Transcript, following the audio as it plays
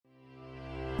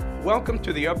Welcome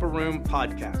to the Upper Room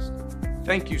Podcast.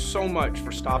 Thank you so much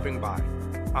for stopping by.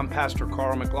 I'm Pastor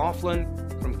McLaughlin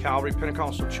from Calvary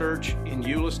Pentecostal Church in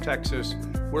Euless, Texas.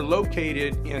 We're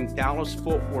located in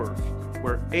Dallas-Fort Worth,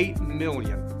 where 8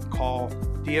 million call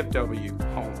DFW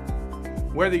home.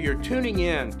 Whether you're tuning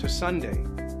in to Sunday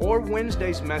or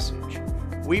Wednesday's message,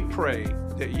 we pray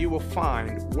that you will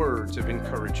find words of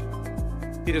encouragement.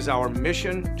 It is our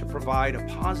mission to provide a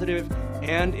positive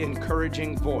and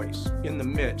encouraging voice in the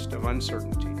midst of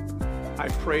uncertainty. I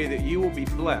pray that you will be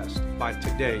blessed by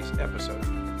today's episode.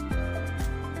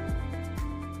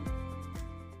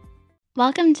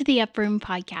 Welcome to the Upper Room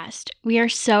Podcast. We are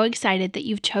so excited that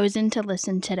you've chosen to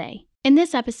listen today. In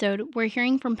this episode, we're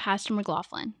hearing from Pastor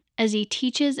McLaughlin as he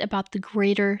teaches about the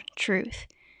greater truth.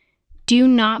 Do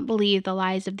not believe the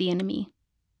lies of the enemy.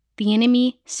 The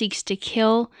enemy seeks to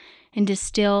kill and to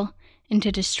steal and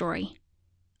to destroy.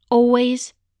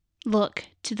 Always look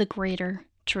to the greater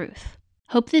truth.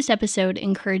 Hope this episode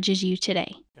encourages you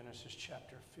today. Genesis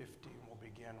chapter 50, we'll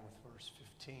begin with verse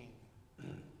 15.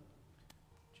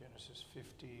 Genesis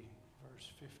 50, verse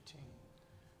 15.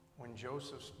 When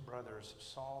Joseph's brothers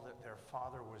saw that their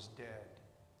father was dead,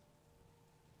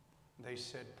 they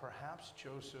said, "Perhaps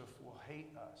Joseph will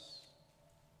hate us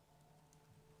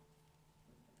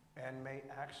and may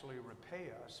actually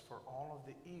repay us for all of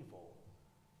the evil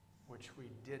which we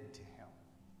did to him."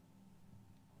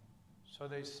 So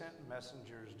they sent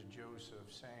messengers to Joseph,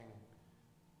 saying,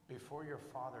 "Before your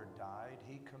father died,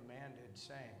 he commanded,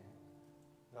 saying,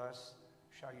 'Thus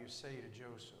shall you say to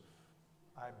Joseph,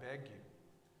 I beg you,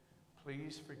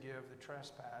 please forgive the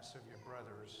trespass of your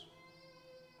brothers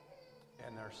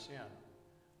and their sin,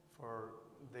 for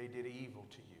they did evil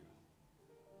to you.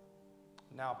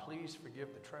 Now please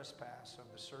forgive the trespass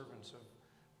of the servants of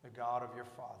the God of your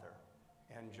father.'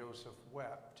 And Joseph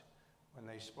wept when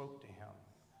they spoke to him.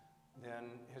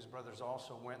 Then his brothers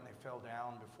also went, and they fell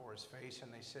down before his face,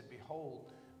 and they said,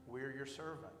 'Behold, we are your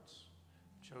servants.'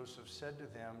 Joseph said to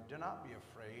them, 'Do not be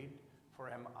afraid, for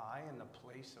am I in the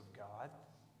place of God?'"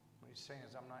 What he's saying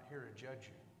is, I'm not here to judge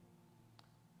you.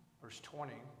 Verse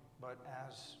 20, "But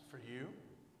as for you,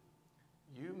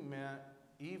 you meant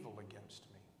evil against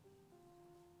me,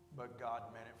 but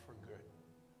God meant it for good,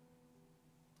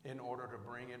 in order to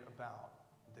bring it about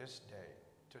this day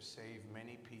to save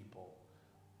many people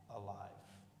alive."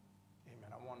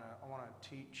 Amen. I want to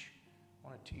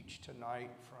teach tonight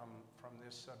from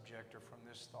this subject, or from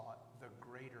this thought, the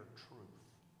greater truth.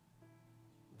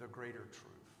 The greater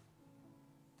truth.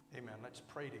 Amen. Let's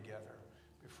pray together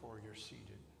before you're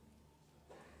seated.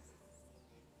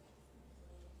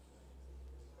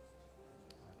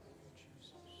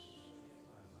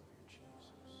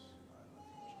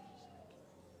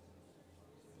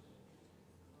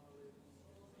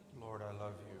 Lord, I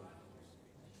love you.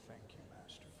 Thank you,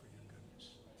 Master, for your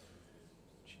goodness.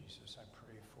 Jesus, I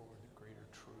pray for the greater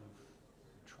truth,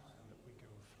 the trial that we go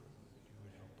through, that you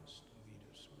would help us to lead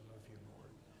us. We love you,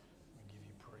 Lord. We give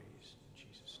you praise in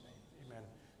Jesus' name. Amen.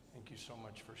 Thank you so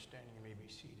much for standing. You may be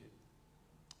seated.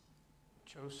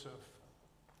 Joseph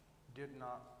did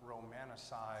not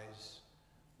romanticize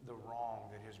the wrong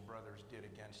that his brothers did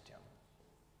against him.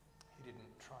 He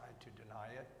didn't try to deny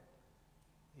it.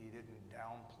 He didn't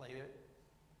downplay it.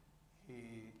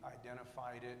 He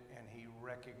identified it, and he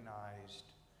recognized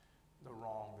the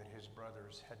wrong that his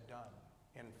brothers had done.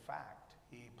 In fact,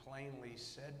 he plainly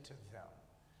said to them,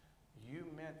 "You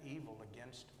meant evil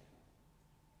against me."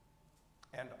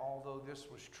 And although this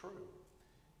was true,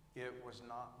 it was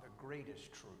not the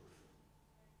greatest truth.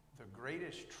 The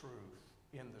greatest truth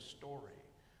in the story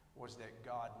was that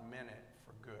God meant it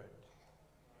for good.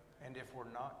 And if we're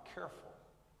not careful,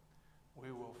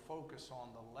 we will focus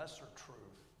on the lesser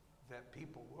truth that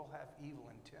people will have evil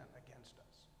intent against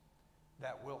us.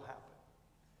 That will happen.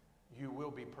 You will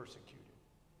be persecuted.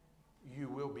 You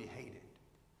will be hated.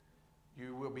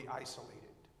 You will be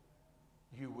isolated.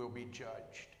 You will be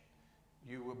judged.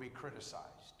 You will be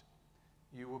criticized.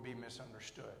 You will be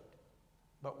misunderstood.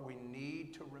 But we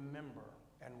need to remember,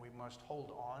 and we must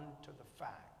hold on to the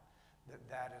fact that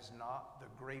that is not the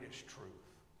greatest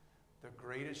truth. The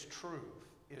greatest truth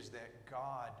is that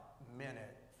God meant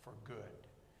it for good.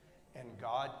 And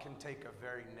God can take a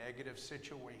very negative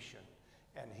situation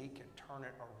and he can turn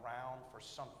it around for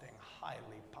something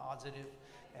highly positive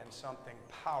and something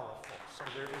powerful. So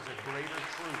there is a greater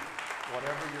truth.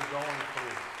 Whatever you're going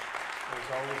through,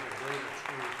 there's always a greater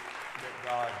truth that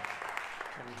God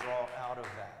can draw out of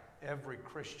that. Every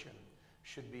Christian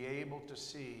should be able to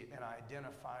see and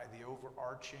identify the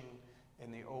overarching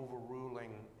and the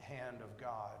overruling hand of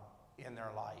God in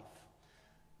their life.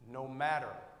 No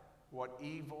matter What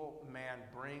evil man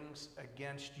brings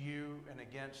against you and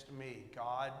against me,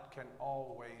 God can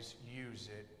always use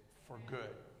it for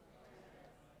good.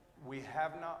 We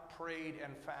have not prayed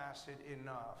and fasted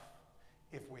enough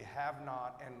if we have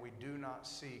not and we do not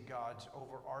see God's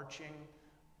overarching,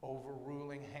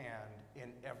 overruling hand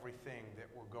in everything that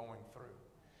we're going through.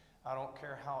 I don't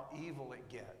care how evil it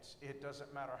gets. It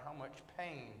doesn't matter how much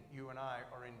pain you and I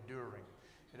are enduring.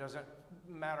 It doesn't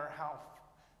matter how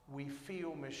we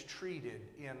feel mistreated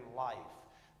in life.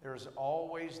 There's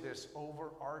always this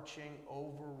overarching,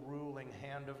 overruling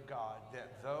hand of God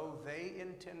that though they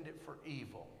intend it for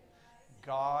evil,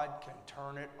 God can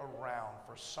turn it around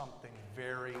for something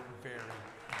very, very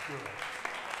good.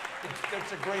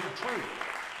 It's a greater truth.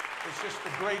 It's just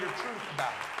a greater truth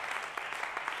about it.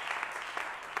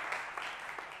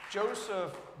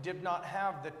 Joseph did not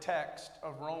have the text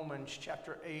of Romans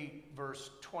chapter 8,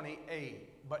 verse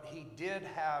 28, but he did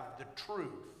have the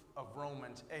truth of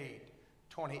Romans 8,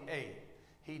 28.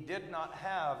 He did not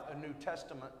have a New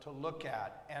Testament to look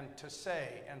at and to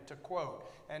say and to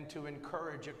quote and to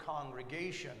encourage a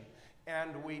congregation.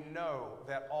 And we know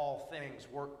that all things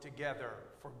work together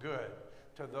for good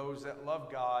to those that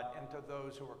love God and to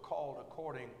those who are called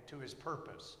according to his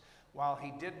purpose. While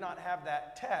he did not have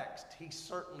that text, he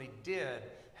certainly did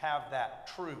have that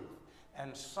truth.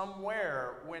 And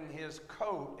somewhere when his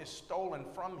coat is stolen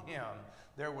from him,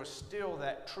 there was still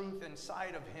that truth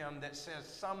inside of him that says,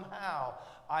 somehow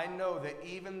I know that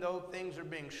even though things are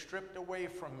being stripped away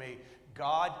from me,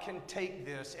 God can take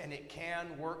this and it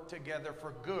can work together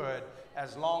for good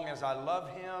as long as I love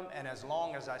him and as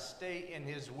long as I stay in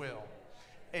his will.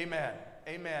 Amen.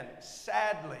 Amen.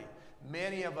 Sadly,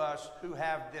 many of us who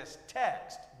have this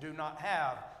text do not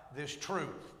have this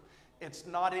truth. It's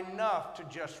not enough to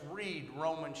just read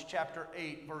Romans chapter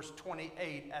 8, verse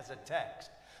 28 as a text.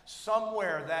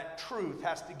 Somewhere that truth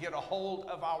has to get a hold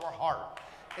of our heart.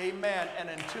 Amen. And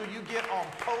until you get on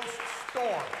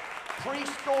post-storm,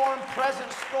 pre-storm, present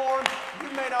storm, you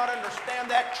may not understand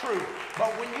that truth. But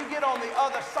when you get on the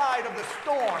other side of the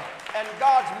storm and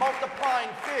God's multiplying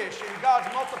fish and God's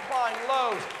multiplying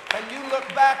loaves, and you look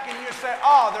back and you say,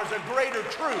 there's a greater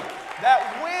truth. That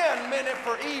wind meant it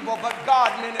for evil, but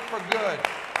God meant it for good.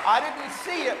 I didn't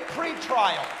see it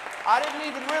pre-trial. I didn't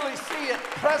even really see it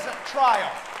present trial.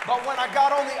 But when I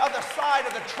got on the other side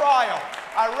of the trial,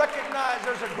 I recognize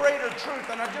there's a greater truth,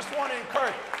 and I just want to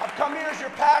encourage. I've come here as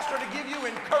your pastor to give you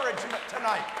encouragement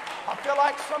tonight. I feel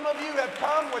like some of you have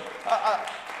come with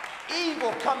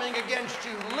evil coming against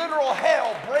you, literal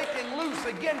hell breaking loose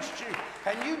against you,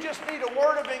 and you just need a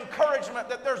word of encouragement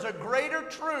that there's a greater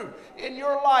truth in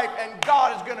your life, and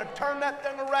God is going to turn that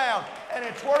thing around, and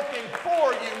it's working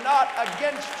for you, not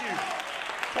against you.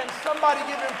 Can somebody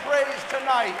give him praise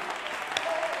tonight?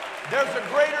 There's a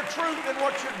greater truth in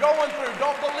what you're going through.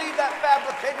 Don't believe that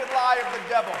fabricated lie of the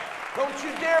devil. Don't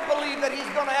you dare believe that he's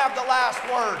going to have the last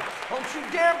word. Don't you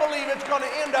dare believe it's going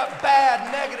to end up bad,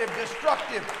 negative,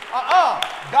 destructive.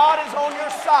 God is on your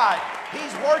side.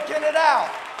 He's working it out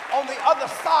on the other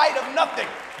side of nothing.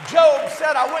 Job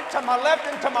said, I went to my left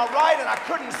and to my right and I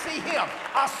couldn't see him.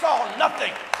 I saw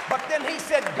nothing. But then he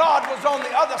said, God was on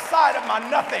the other side of my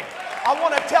nothing. I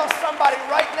want to tell somebody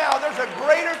right now, there's a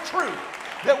greater truth.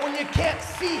 That when you can't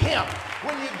see him,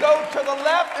 when you go to the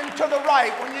left and to the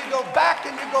right, when you go back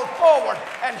and you go forward,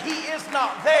 and he is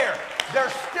not there,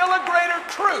 there's still a greater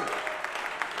truth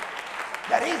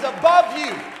that he's above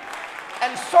you.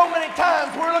 And so many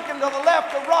times we're looking to the left,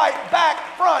 the right, back,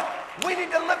 front. We need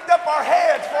to lift up our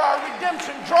heads for our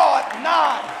redemption draweth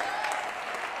nigh.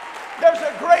 There's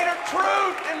a greater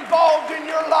truth involved in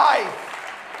your life.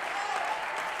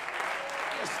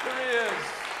 Yes, there is.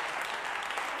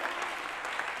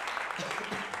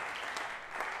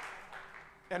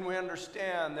 And we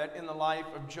understand that in the life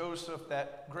of Joseph,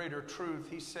 that greater truth,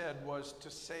 he said, was to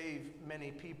save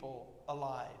many people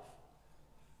alive.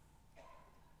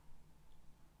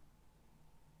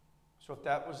 So if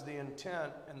that was the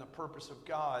intent and the purpose of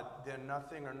God, then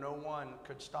nothing or no one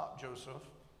could stop Joseph.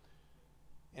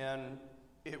 And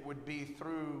it would be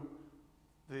through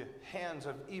the hands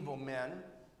of evil men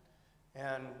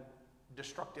and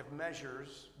destructive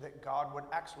measures that God would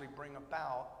actually bring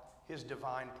about his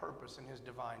divine purpose and his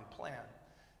divine plan.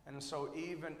 And so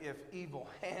even if evil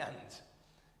hands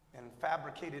and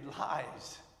fabricated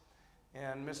lies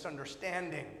and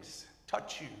misunderstandings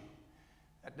touch you,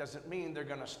 that doesn't mean they're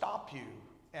going to stop you.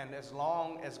 And as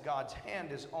long as God's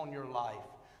hand is on your life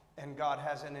and God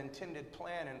has an intended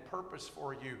plan and purpose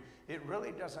for you, it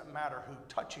really doesn't matter who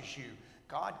touches you.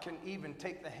 God can even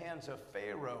take the hands of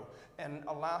Pharaoh and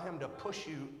allow him to push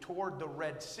you toward the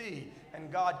Red Sea,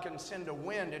 and God can send a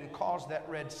wind and cause that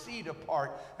Red Sea to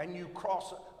part, and you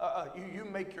cross. You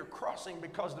make your crossing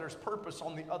because there's purpose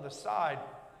on the other side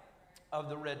of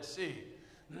the Red Sea.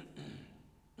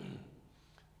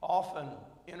 Often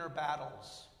inner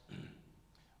battles,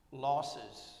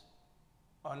 losses,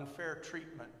 unfair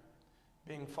treatment,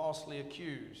 being falsely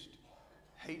accused,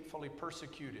 hatefully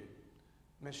persecuted,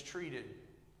 mistreated,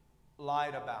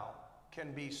 lied about,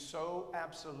 can be so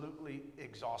absolutely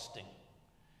exhausting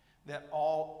that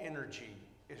all energy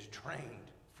is drained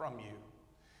from you,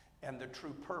 and the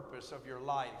true purpose of your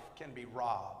life can be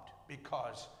robbed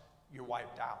because you're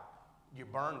wiped out, you're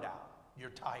burned out, you're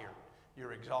tired,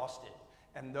 you're exhausted.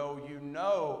 And though you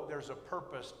know there's a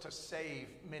purpose to save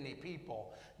many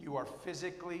people, you are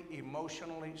physically,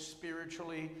 emotionally,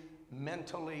 spiritually,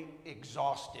 mentally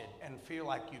exhausted and feel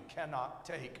like you cannot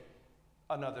take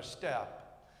another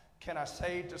step. Can I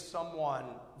say to someone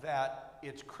that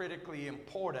it's critically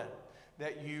important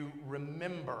that you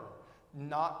remember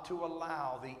not to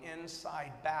allow the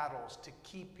inside battles to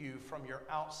keep you from your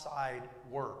outside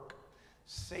work?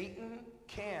 Satan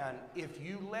can, if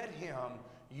you let him,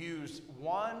 use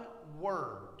one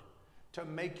word to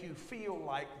make you feel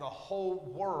like the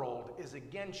whole world is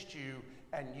against you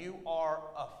and you are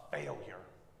a failure.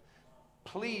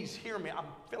 Please hear me. I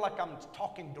feel like I'm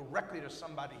talking directly to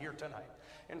somebody here tonight.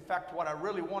 In fact, what I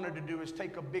really wanted to do is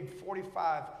take a big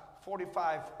 45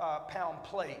 pound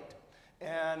plate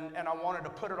and I wanted to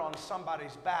put it on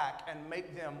somebody's back and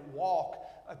make them walk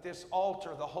at this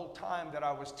altar the whole time that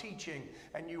I was teaching.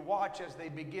 And you watch as they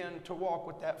begin to walk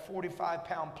with that 45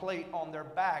 pound plate on their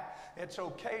back. It's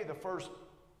okay the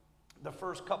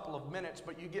first couple of minutes,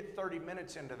 but you get 30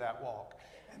 minutes into that walk.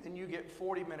 And then you get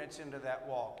 40 minutes into that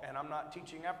walk. And I'm not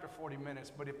teaching after 40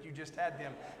 minutes, but if you just had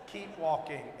them keep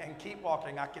walking and keep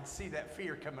walking, I could see that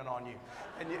fear coming on you.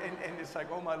 And it's like,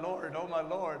 oh my Lord, oh my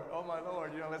Lord, oh my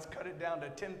Lord. You know, let's cut it down to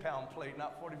a 10 pound plate,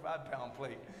 not 45 pound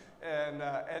plate.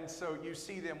 And so you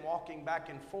see them walking back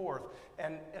and forth.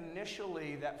 And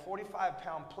initially, that 45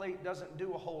 pound plate doesn't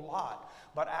do a whole lot.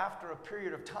 But after a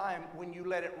period of time, when you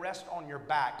let it rest on your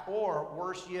back, or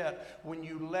worse yet, when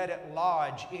you let it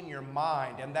lodge in your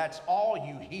mind, and that's all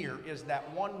you hear is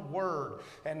that one word,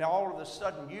 and all of a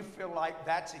sudden you feel like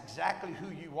that's exactly who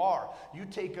you are. You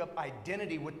take up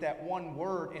identity with that one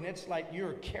word, and it's like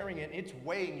you're carrying it. It's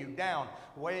weighing you down,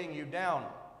 weighing you down,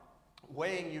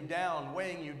 weighing you down,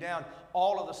 weighing you down.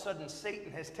 All of a sudden,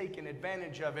 Satan has taken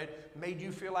advantage of it, made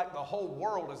you feel like the whole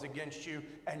world is against you,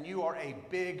 and you are a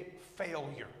big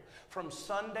failure. From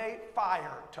Sunday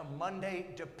fire to Monday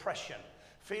depression,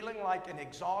 feeling like an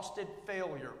exhausted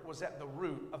failure was at the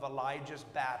root of Elijah's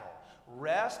battle.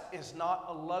 Rest is not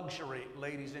a luxury,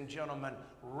 ladies and gentlemen.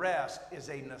 Rest is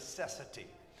a necessity.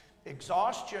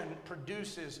 Exhaustion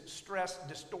produces stress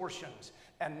distortions,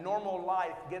 and normal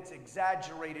life gets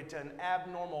exaggerated to an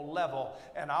abnormal level,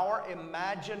 and our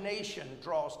imagination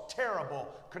draws terrible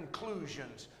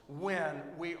conclusions when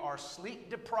we are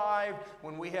sleep deprived,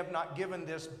 when we have not given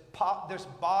this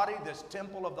body, this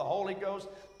temple of the Holy Ghost,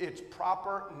 its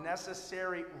proper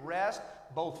necessary rest,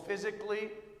 both physically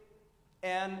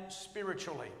and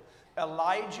spiritually.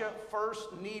 Elijah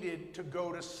first needed to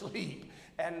go to sleep.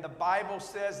 And the Bible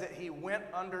says that he went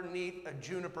underneath a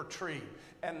juniper tree,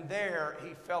 and there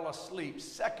he fell asleep.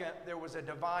 Second, there was a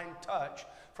divine touch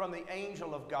from the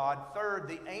angel of God. Third,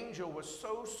 the angel was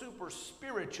so super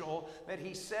spiritual that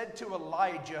he said to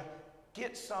Elijah,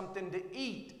 "Get something to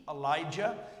eat,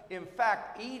 Elijah." In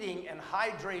fact, eating and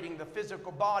hydrating the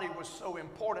physical body was so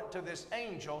important to this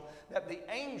angel that the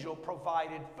angel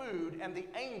provided food and the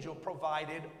angel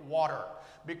provided water.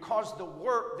 Because the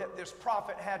work that this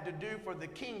prophet had to do for the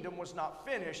kingdom was not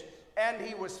finished, and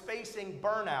he was facing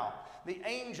burnout. The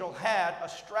angel had a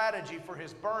strategy for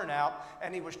his burnout,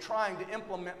 and he was trying to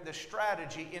implement this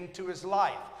strategy into his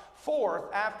life.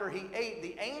 Fourth, after he ate,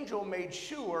 the angel made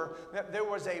sure that there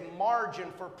was a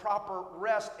margin for proper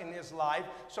rest in his life.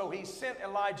 So he sent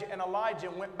Elijah, and Elijah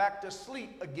went back to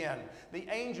sleep again. The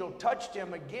angel touched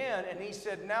him again, and he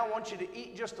said, "Now I want you to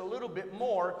eat just a little bit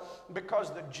more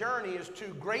because the journey is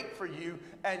too great for you,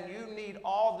 and you need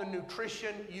all the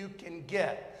nutrition you can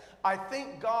get." I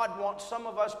think God wants some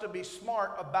of us to be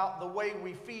smart about the way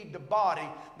we feed the body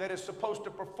that is supposed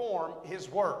to perform his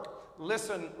work.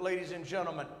 Listen, ladies and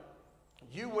gentlemen.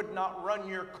 You would not run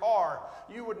your car.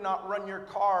 You would not run your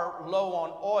car low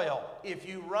on oil. If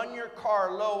you run your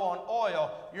car low on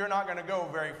oil, you're not going to go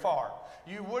very far.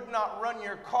 You would not run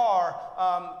your car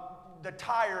the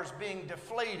tires being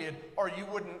deflated, or you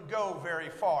wouldn't go very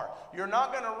far. You're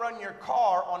not going to run your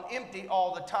car on empty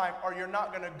all the time, or you're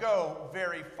not going to go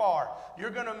very far. You're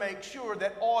going to make sure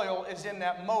that oil is in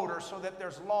that motor so that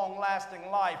there's long-lasting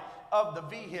life of the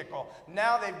vehicle.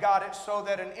 Now they've got it so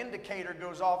that an indicator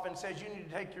goes off and says you need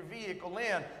to take your vehicle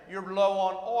in, you're low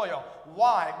on oil.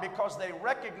 Why? Because they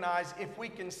recognize if we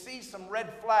can see some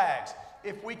red flags,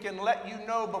 if we can let you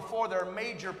know before there are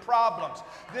major problems.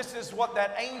 This is what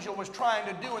that angel was trying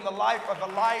to do in the life of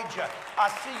Elijah. I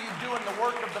see you doing the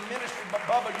work of the ministry, but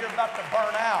Bubba, you're about to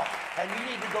burn out, and you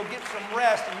need to go get some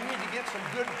rest, and you need to get some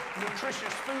good, nutritious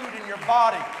food in your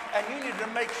body, and you need to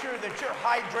make sure that you're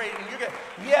hydrated.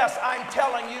 Yes, I'm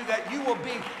telling you that you will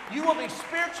be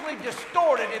spiritually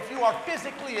distorted if you are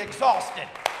physically exhausted.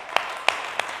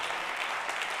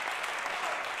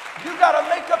 You got to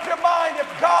make up your mind, if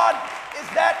God is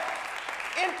that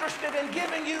interested in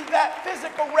giving you that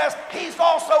physical rest, He's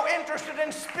also interested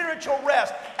in spiritual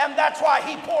rest. And that's why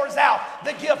He pours out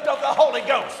the gift of the Holy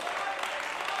Ghost.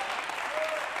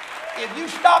 If you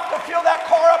stop to fill that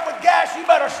car up with gas, you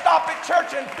better stop at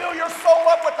church and fill your soul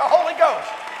up with the Holy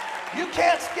Ghost. You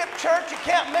can't skip church, you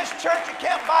can't miss church, you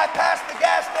can't bypass the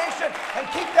gas station and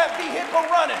keep that vehicle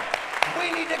running. We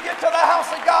need to get to the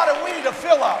house of God, and we need to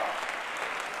fill up.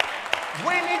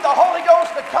 We need the Holy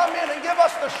Ghost to come in and give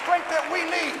us the strength that we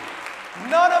need.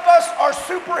 None of us are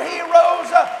superheroes.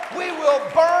 We will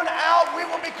burn out. We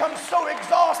will become so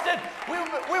exhausted. We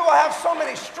will have so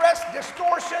many stress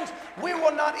distortions. We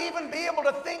will not even be able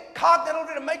to think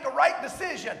cognitively to make a right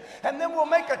decision. And then we'll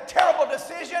make a terrible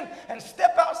decision and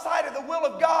step outside of the will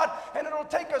of God, and it'll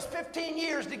take us 15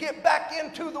 years to get back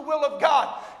into the will of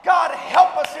God. God,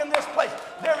 help us in this place.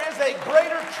 There is a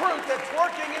greater truth that's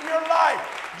working in your life.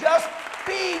 Just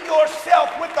feed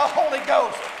yourself with the Holy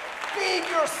Ghost. Feed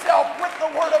yourself with the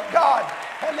Word of God.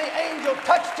 And the angel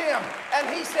touched him, and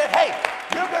he said, hey,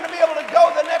 you're going to be able to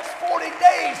go the next 40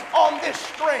 days on this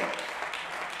strength.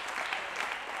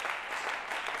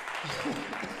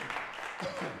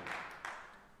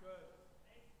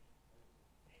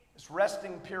 This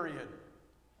resting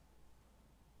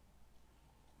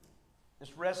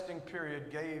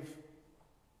period gave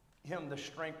him the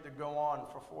strength to go on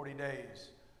for 40 days.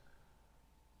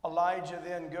 Elijah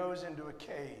then goes into a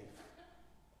cave,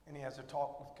 and he has a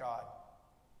talk with God.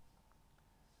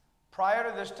 Prior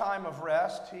to this time of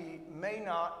rest, he may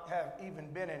not have even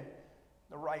been in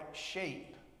the right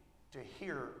shape to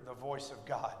hear the voice of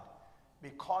God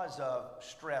because of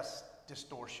stress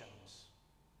distortions.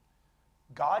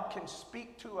 God can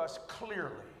speak to us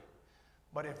clearly,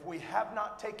 but if we have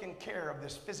not taken care of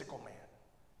this physical man,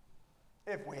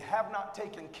 if we have not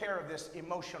taken care of this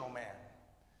emotional man,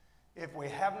 if we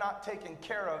have not taken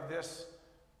care of this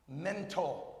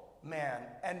mental man,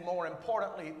 and more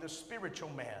importantly, the spiritual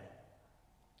man,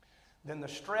 then the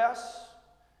stress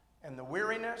and the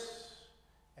weariness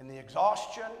and the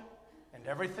exhaustion and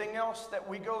everything else that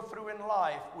we go through in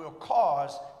life will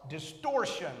cause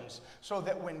distortions, so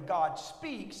that when God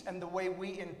speaks and the way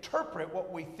we interpret what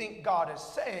we think God is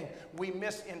saying, we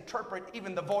misinterpret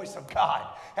even the voice of God.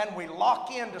 And we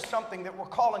lock into something that we're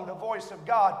calling the voice of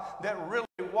God that really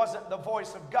wasn't the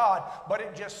voice of God, but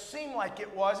it just seemed like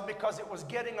it was because it was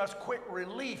getting us quick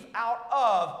relief out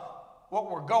of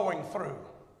what we're going through.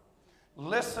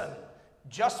 Listen.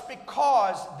 Just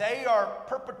because they are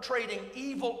perpetrating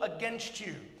evil against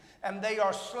you and they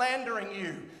are slandering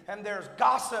you and there's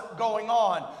gossip going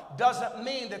on doesn't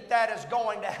mean that that is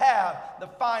going to have the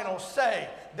final say.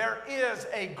 There is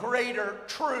a greater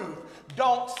truth.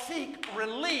 Don't seek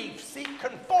relief, seek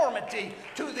conformity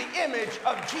to the image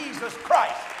of Jesus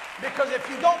Christ. Because if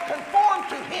you don't conform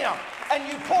to Him and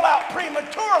you pull out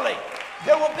prematurely,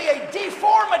 there will be a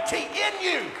deformity in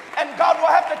you, and God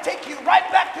will have to take you right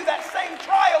back to that same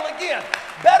trial again.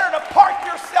 Better to park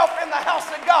yourself in the house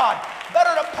of God.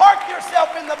 Better to park yourself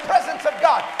in the presence of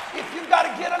God. If you've got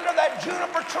to get under that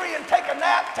juniper tree and take a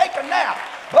nap, take a nap.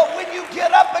 But when you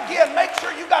get up again, make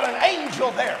sure you got an angel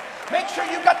there. Make sure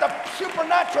you got the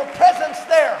supernatural presence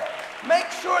there. Make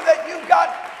sure that you've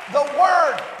got the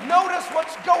Word. Notice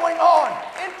what's going on.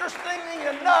 Interestingly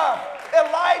enough,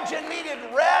 Elijah needed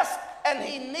rest, and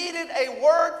he needed a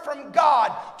word from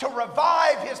God to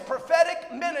revive his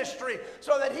prophetic ministry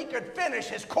so that he could finish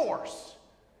his course.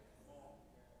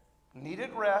 Needed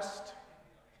rest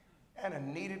and a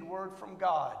needed word from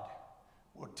God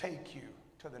will take you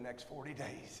to the next 40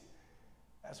 days.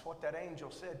 That's what that angel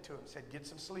said to him. Said, get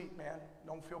some sleep, man.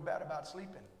 Don't feel bad about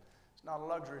sleeping. It's not a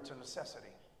luxury, it's a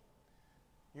necessity.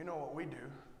 You know what we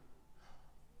do.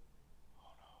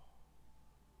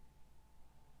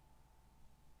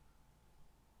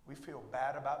 We feel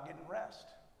bad about getting rest.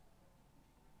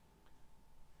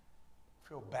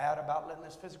 feel bad about letting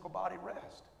this physical body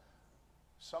rest.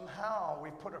 Somehow we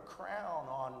put a crown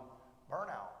on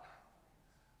burnout.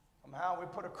 Somehow we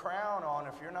put a crown on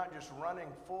if you're not just running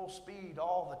full speed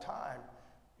all the time,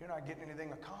 you're not getting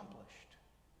anything accomplished.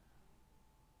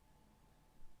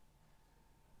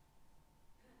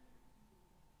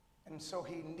 And so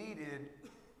he needed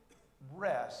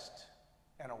rest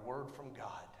and a word from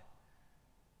God.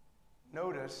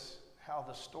 Notice how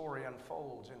the story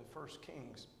unfolds in 1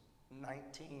 Kings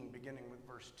 19, beginning with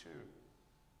verse 2.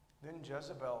 Then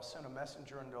Jezebel sent a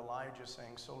messenger unto Elijah,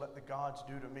 saying, So let the gods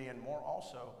do to me, and more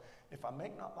also, if I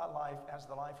make not thy life as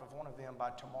the life of one of them by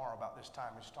tomorrow about this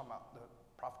time. He's talking about the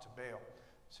prophets of Baal.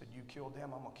 He said, you killed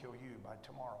them, I'm going to kill you by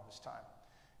tomorrow this time.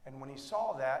 And when he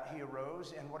saw that, he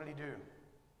arose, and what did he do?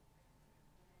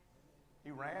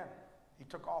 He ran. He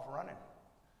took off running.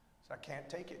 He said, I can't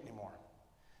take it anymore.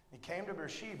 He came to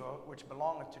Beersheba, which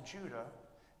belongeth to Judah,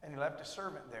 and he left a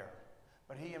servant there.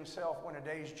 But he himself went a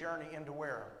day's journey into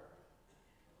where?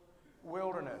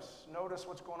 Wilderness. Notice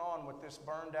what's going on with this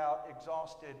burned out,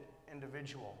 exhausted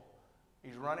individual.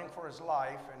 He's running for his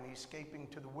life, and he's escaping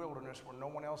to the wilderness where no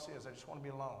one else is. I just want to be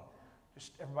alone.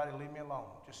 Just everybody leave me alone.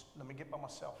 Just let me get by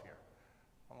myself here.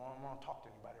 I don't want to talk to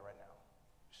anybody right now.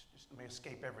 Just let me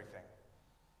escape everything.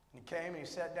 And he came and he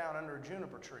sat down under a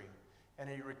juniper tree. And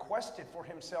he requested for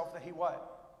himself that he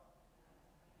what?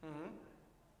 That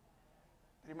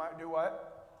he might do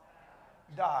what?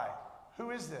 Die. Who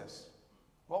is this?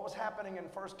 What was happening in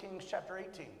 1 Kings chapter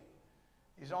 18?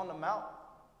 He's on the mountain.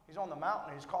 He's on the mountain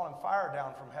and he's calling fire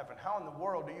down from heaven. How in the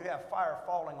world do you have fire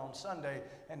falling on Sunday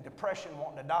and depression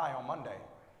wanting to die on Monday?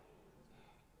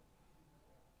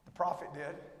 The prophet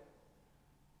did.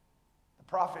 The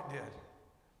prophet did.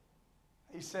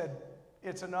 He said,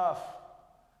 it's enough.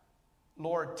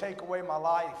 Lord, take away my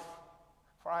life,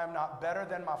 for I am not better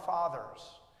than my fathers.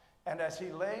 And as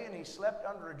he lay and he slept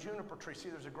under a juniper tree, see,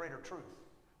 there's a greater truth.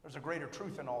 There's a greater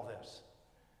truth in all this.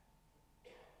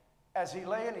 As he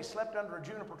lay and he slept under a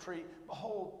juniper tree,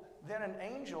 behold, then an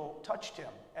angel touched him,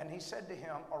 and he said to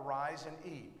him, arise and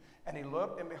eat. And he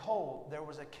looked, and behold, there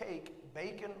was a cake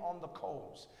baking on the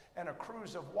coals, and a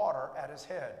cruse of water at his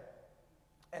head.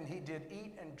 And he did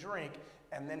eat and drink,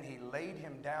 and then he laid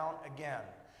him down again.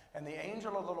 And the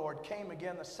angel of the Lord came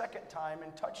again the second time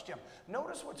and touched him.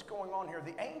 Notice what's going on here.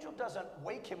 The angel doesn't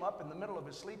wake him up in the middle of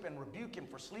his sleep and rebuke him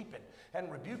for sleeping and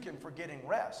rebuke him for getting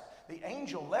rest. The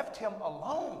angel left him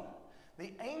alone.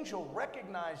 The angel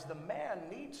recognized the man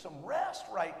needs some rest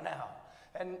right now.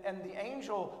 And the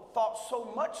angel thought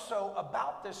so much so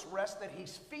about this rest that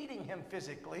he's feeding him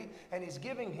physically and he's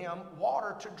giving him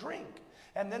water to drink.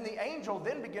 And then the angel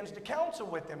then begins to counsel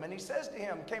with him. And he says to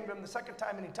him, came to him the second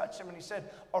time and he touched him and he said,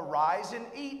 arise and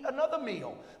eat another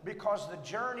meal, because the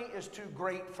journey is too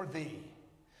great for thee.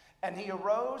 And he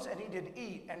arose and he did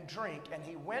eat and drink, and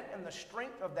he went in the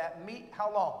strength of that meat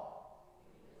how long?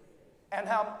 And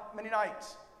how many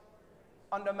nights?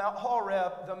 Unto Mount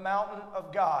Horeb, the mountain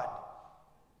of God.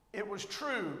 It was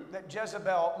true that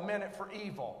Jezebel meant it for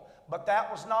evil, but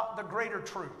that was not the greater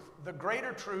truth. The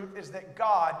greater truth is that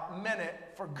God meant it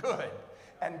for good,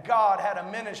 and God had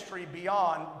a ministry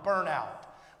beyond burnout.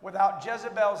 Without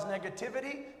Jezebel's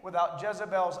negativity, without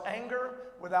Jezebel's anger,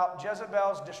 without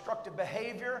Jezebel's destructive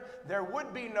behavior, there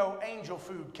would be no angel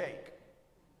food cake.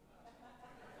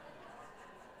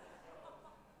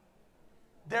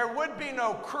 There would be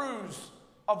no cruse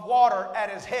of water at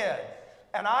his head.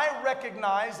 And I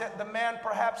recognize that the man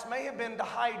perhaps may have been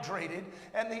dehydrated,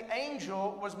 and the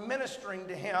angel was ministering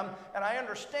to him, and I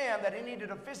understand that he needed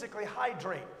to physically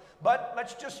hydrate. But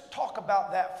let's just talk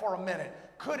about that for a minute.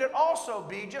 Could it also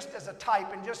be, just as a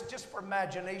type and just for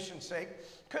imagination's sake,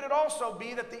 could it also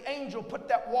be that the angel put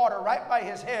that water right by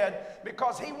his head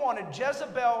because he wanted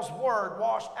Jezebel's word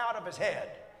washed out of his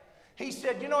head? He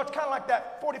said, you know, it's kind of like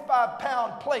that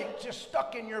 45-pound plate just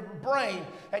stuck in your brain,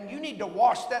 and you need to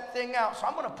wash that thing out. So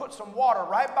I'm going to put some water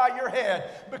right by your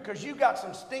head because you got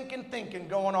some stinking thinking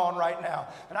going on right now.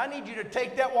 And I need you to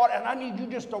take that water, and I need you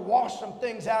just to wash some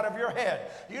things out of your head.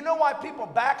 You know why people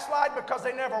backslide? Because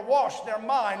they never wash their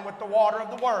mind with the water of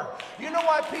the Word. You know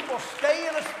why people stay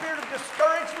in a spirit of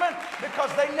discouragement? Because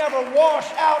they never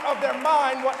wash out of their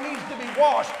mind what needs to be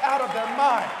washed out of their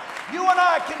mind. You and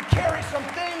I can carry some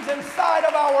things inside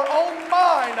of our own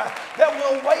mind that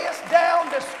will weigh us down,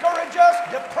 discourage us,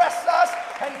 depress us,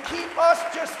 and keep us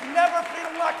just never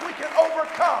feeling like we can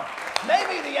overcome.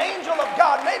 Maybe the angel of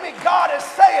God, maybe God is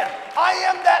saying, I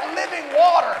am that living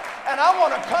water, and and I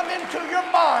want to come into your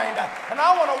mind, and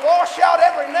I want to wash out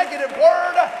every negative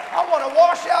word. I want to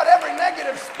wash out every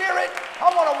negative spirit. I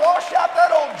want to wash out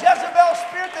that old Jezebel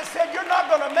spirit that said you're not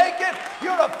going to make it,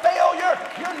 you're a failure,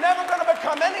 you're never going to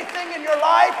become anything in your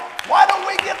life. Why don't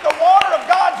we get the water of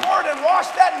God's word and wash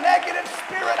that negative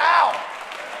spirit out?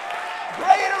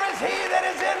 Greater is he that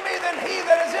is in me than he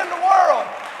that is in the world.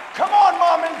 Come on,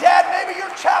 Mom and Dad, maybe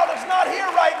your child is not here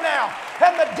right now,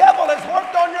 and the devil has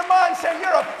worked on your mind saying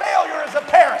you're a failure as a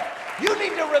parent. You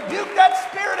need to rebuke that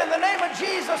spirit in the name of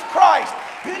Jesus Christ.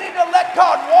 You need to let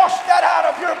God wash that out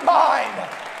of your mind.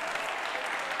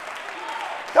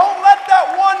 Don't let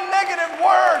that one negative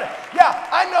word,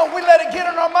 I know we let it get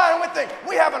in our mind and we think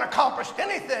we haven't accomplished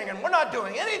anything and we're not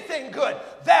doing anything good.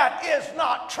 That is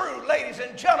not true, ladies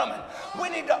and gentlemen. We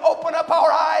need to open up our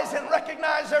eyes and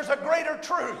recognize there's a greater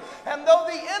truth. And though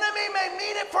the enemy may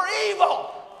mean it for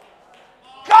evil,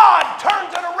 God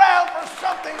turns it around for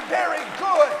something very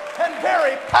good and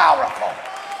very powerful.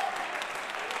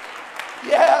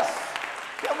 Yes.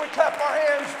 Can we clap our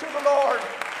hands to the Lord?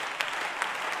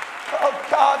 Oh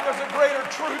God, there's a greater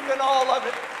truth in all of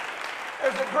it.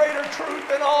 There's a greater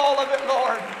truth in all of it,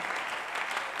 Lord.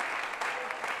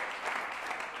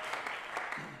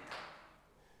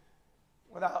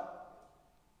 Without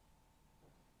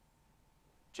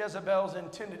Jezebel's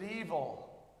intended evil,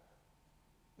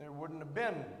 there wouldn't have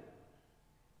been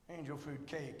angel food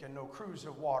cake and no cruse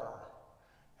of water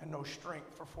and no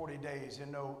strength for 40 days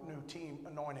and no new team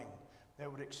anointing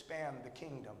that would expand the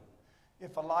kingdom.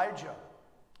 If Elijah,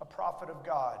 a prophet of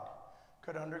God,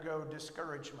 could undergo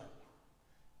discouragement,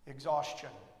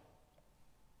 exhaustion,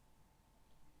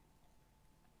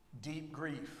 deep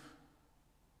grief,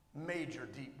 major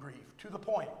deep grief, to the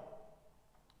point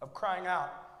of crying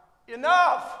out,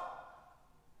 enough!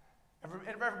 Ever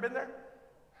been there?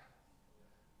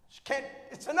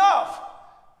 It's enough!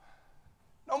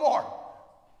 No more.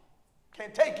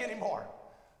 Can't take anymore.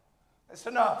 It's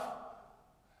enough.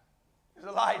 It's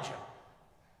Elijah.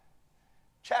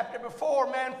 Chapter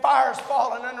before, man, fire's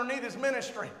falling underneath his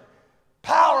ministry.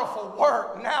 Powerful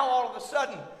work. Now all of a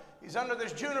sudden, he's under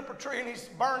this juniper tree and he's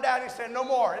burned out. He's saying, no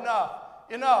more, enough,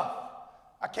 enough.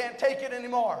 I can't take it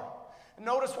anymore. And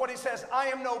notice what he says, I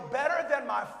am no better than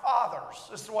my fathers.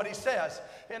 This is what he says.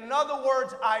 In other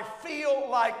words, I feel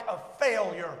like a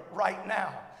failure right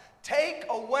now. Take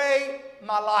away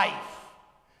my life.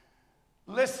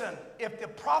 Listen, if the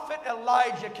prophet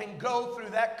Elijah can go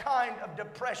through that kind of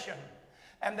depression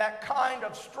and that kind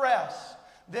of stress,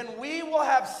 then we will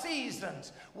have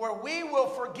seasons where we will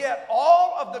forget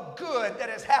all of the good that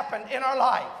has happened in our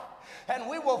life. And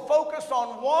we will focus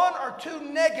on one or two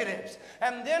negatives.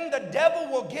 And then the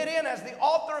devil will get in as the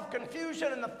author of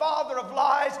confusion and the father of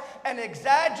lies and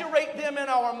exaggerate them in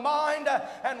our mind.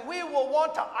 And we will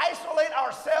want to isolate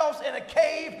ourselves in a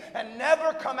cave and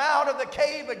never come out of the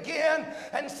cave again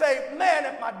and say, man,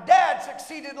 if my dad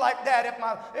succeeded like that,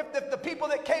 if the people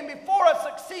that came before us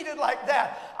succeeded like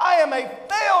that, I am a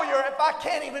failure if I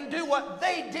can't even do what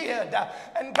they did.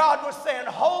 And God was saying,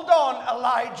 hold on,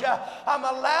 Elijah. I'm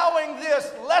allowing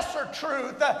this lesser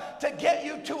truth to get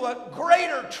you to a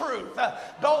greater truth.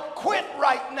 Don't quit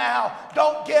right now.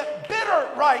 Don't get bitter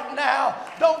right now.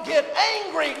 Don't get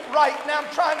angry right now.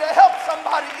 I'm trying to help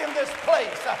somebody in this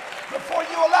place. Before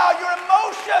you allow your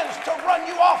emotions to run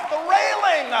you off the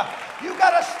railing, you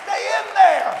got to stay in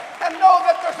there and know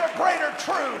that there's a greater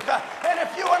truth. And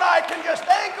if you and I can just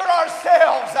anchor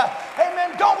ourselves,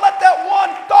 amen, don't let that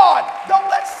one thought, don't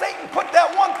let Satan put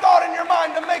that one thought in your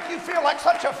mind to make you feel like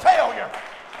such a failure.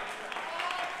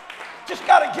 Just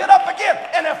got to get up again.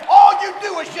 And if all you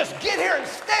do is just get here and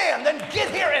stand, then get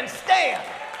here and stand.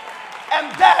 And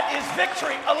that is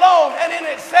victory alone and in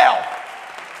itself.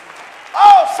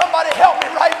 Oh, somebody help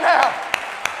me right now.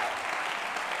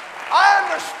 I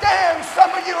understand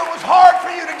some of you, it was hard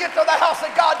for you to get to the house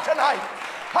of God tonight.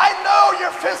 I know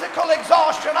your physical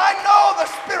exhaustion. I know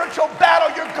the spiritual battle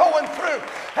you're going through.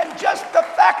 And just the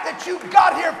fact that you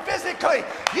got here physically,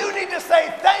 you need to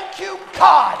say, thank you,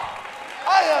 God.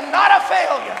 I am not a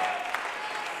failure.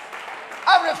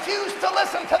 I refuse to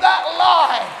listen to that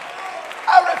lie.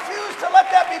 I refuse to let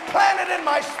that be planted in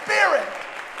my spirit.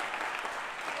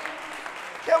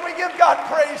 Can we give God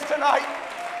praise tonight?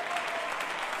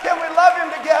 Can we love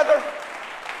him together?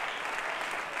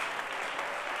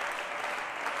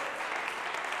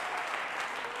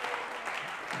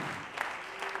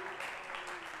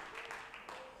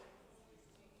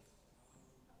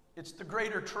 It's the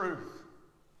greater truth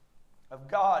of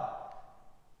God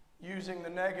using the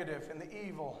negative and the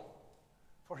evil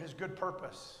for his good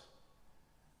purpose.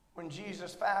 When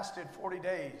Jesus fasted 40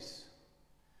 days,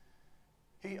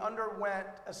 he He underwent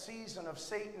a season of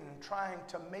Satan trying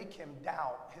to make him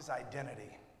doubt his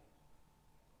identity.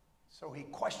 So he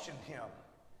questioned him,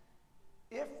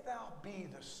 "If thou be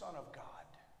the Son of God,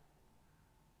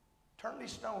 turn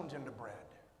these stones into bread.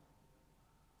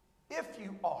 If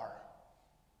you are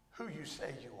who you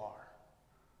say you are."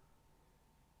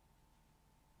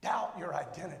 Doubt your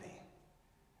identity.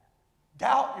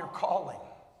 Doubt your calling.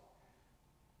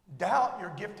 Doubt your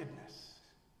giftedness.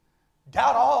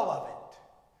 Doubt all of it.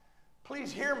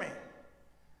 Please hear me.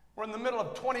 We're in the middle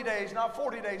of 20 days, not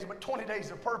 40 days, but 20 days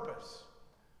of purpose.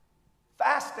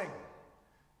 Fasting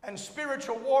and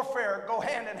spiritual warfare go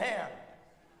hand in hand.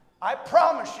 I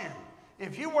promise you,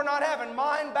 if you were not having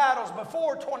mind battles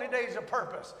before 20 days of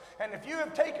purpose, and if you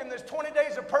have taken this 20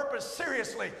 days of purpose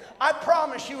seriously, I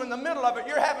promise you in the middle of it,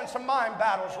 you're having some mind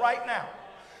battles right now.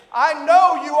 I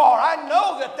know you are. I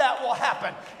know that that will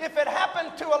happen. If it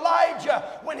happened to Elijah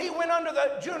when he went under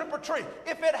the juniper tree,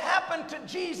 if it happened to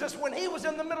Jesus when he was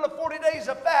in the middle of 40 days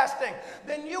of fasting,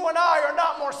 then you and I are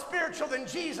not more spiritual than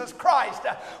Jesus Christ.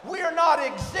 We are not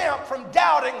exempt from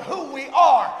doubting who we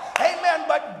are. Amen.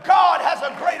 But God has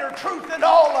a greater truth than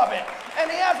all of it. And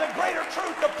he has a greater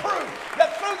truth to prove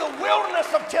that through the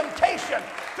wilderness of temptation,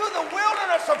 through the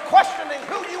wilderness of questioning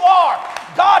who you are,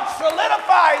 God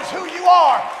solidifies who you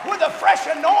are with a fresh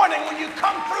anointing when you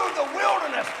come through the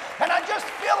wilderness. And I just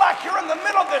feel like you're in the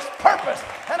middle of this purpose,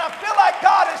 and I feel like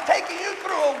God is taking you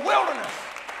through a wilderness.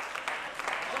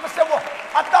 Somebody said, "Well,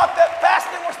 I thought that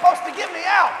fasting was supposed to get me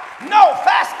out." No,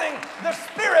 fasting, the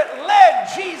Spirit led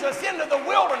Jesus into the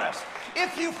wilderness.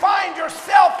 If you find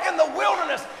yourself in the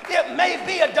wilderness, it may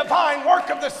be a divine work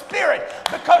of the Spirit,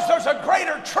 because there's a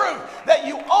greater truth that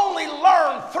you only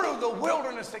learn through the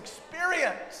wilderness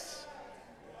experience.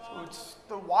 So it's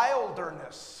the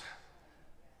wilderness.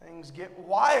 Things get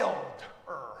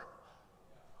wilder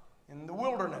in the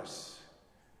wilderness.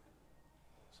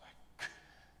 It's like,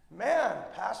 man,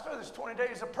 Pastor, this 20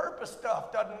 days of purpose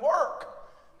stuff doesn't work.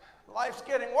 Life's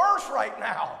getting worse right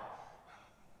now.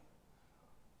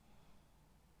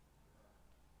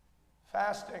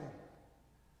 Fasting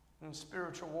and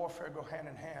spiritual warfare go hand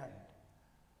in hand.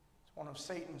 It's one of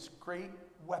Satan's great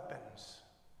weapons,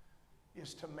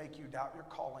 is to make you doubt your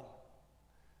calling,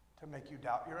 to make you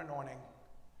doubt your anointing,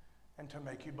 and to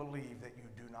make you believe that you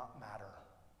do not matter.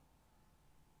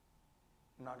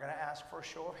 I'm not going to ask for a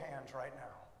show of hands right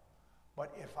now, but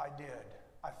if I did,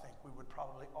 I think we would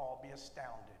probably all be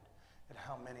astounded at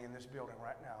how many in this building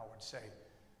right now would say,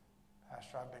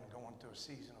 "Pastor, I've been going through a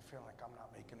season of feeling like I'm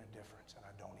not making a difference and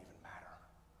I don't even matter."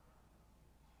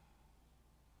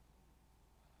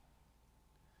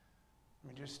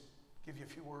 Let me just give you a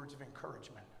few words of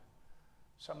encouragement.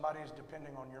 Somebody is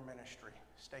depending on your ministry.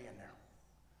 Stay in there.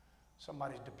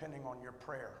 Somebody's depending on your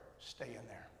prayer. Stay in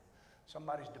there.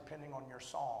 Somebody's depending on your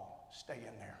song. Stay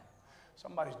in there.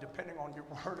 Somebody's depending on your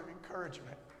word of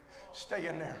encouragement. Stay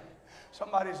in there.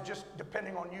 Somebody's just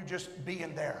depending on you just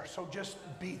being there. So just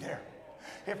be there.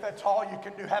 If that's all you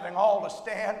can do, having all to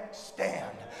stand,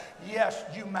 stand. Yes,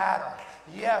 you matter.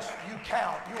 Yes, you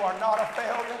count. You are not a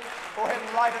failure. Go ahead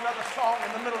and write another song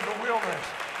in the middle of the wilderness.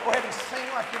 Go ahead and sing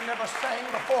like you've never sang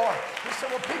before. You say,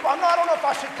 "Well, people, I don't know if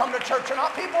I should come to church or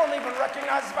not. People don't even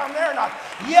recognize if I'm there or not."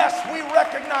 Yes, we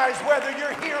recognize whether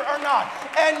you're here or not.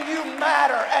 And you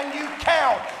matter and you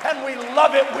count. And we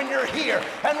love it when you're here.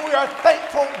 And we are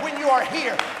thankful when you are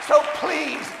here. So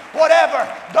please, whatever,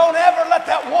 don't ever let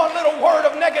that one little word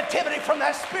of negativity from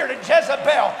that spirit of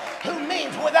Jezebel, who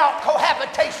means without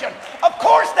cohabitation. Of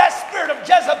course that spirit of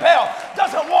Jezebel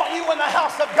doesn't want you in the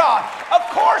house of God. Of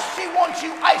course she wants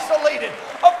you isolated.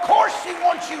 Of course she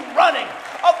wants you running.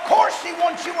 Of course she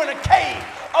wants you in a cave.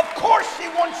 Of course she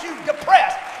wants you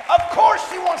depressed. Of course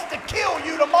she wants to kill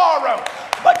you tomorrow.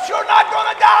 But you're not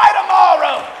going to die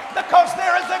tomorrow, because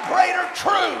there is a greater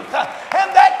truth. And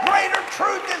that greater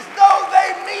truth is, though they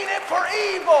mean it for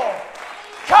evil,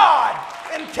 God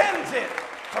intends it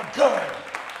for good.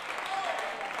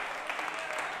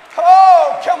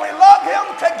 Oh, can we love him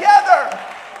together?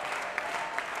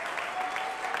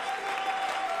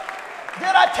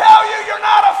 Did I tell you you're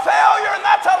not a failure and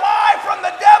that's a lie from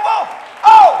the devil?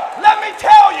 Oh, let me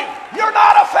tell you, you're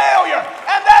not a failure,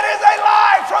 and that is a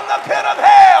lie from the pit of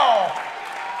hell.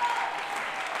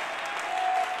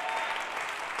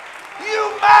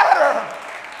 You matter.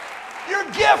 Your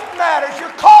gift matters.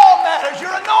 Your call matters. Your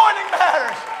anointing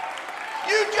matters.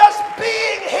 You just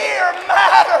being here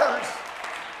matters.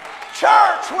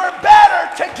 Church, we're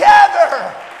better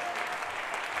together.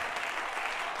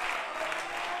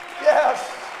 Yes.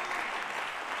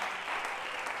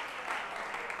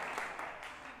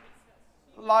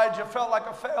 Elijah felt like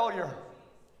a failure.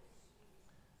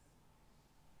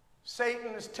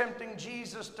 Satan is tempting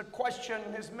Jesus to question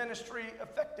his ministry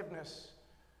effectiveness.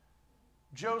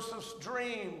 Joseph's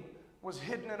dream was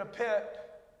hidden in a pit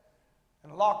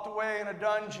and locked away in a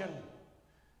dungeon.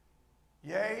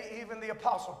 Yea, even the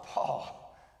Apostle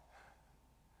Paul.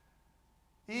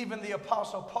 Even the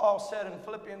Apostle Paul said in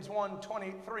Philippians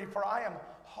 1:23, "For I am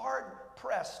hard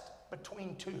pressed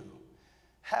between two,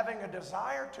 having a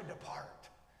desire to depart."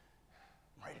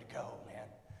 I'm ready to go, man.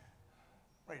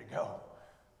 Ready to go.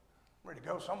 I'm ready to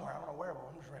go somewhere. I don't know where, but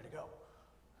I'm just ready to go.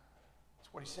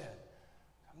 That's what he said.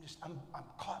 I'm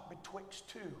caught betwixt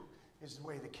two, is the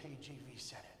way the KJV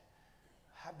said it.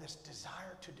 I have this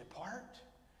desire to depart,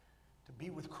 to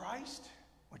be with Christ,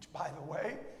 which, by the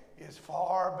way, is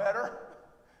far better.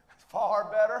 Far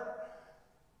better.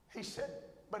 He said,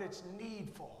 but it's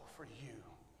needful for you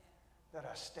that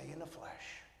I stay in the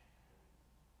flesh.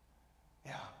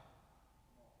 Yeah.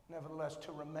 Nevertheless,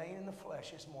 to remain in the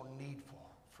flesh is more needful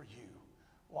for you.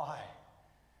 Why?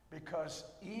 Because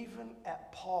even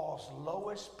at Paul's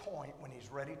lowest point, when he's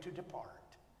ready to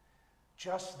depart,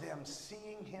 just them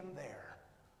seeing him there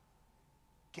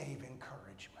gave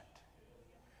encouragement.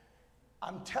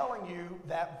 I'm telling you,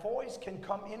 that voice can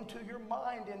come into your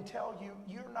mind and tell you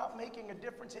you're not making a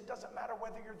difference. It doesn't matter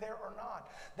whether you're there or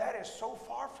not. That is so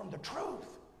far from the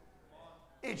truth.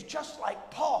 It's just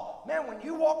like Paul. Man, when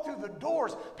you walk through the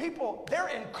doors, people, they're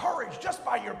encouraged just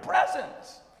by your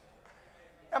presence.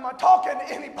 Am I talking to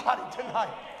anybody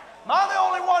tonight? Am I the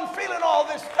only one feeling all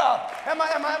this stuff? Am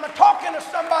I talking to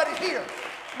somebody here?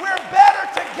 We're better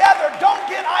together. Don't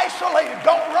get isolated.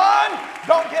 Don't run.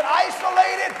 Don't get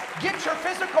isolated. Get your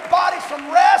physical body some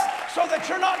rest so that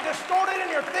you're not distorted in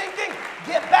your thinking.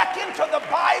 Get back into the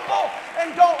Bible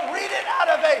and don't read it out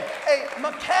of a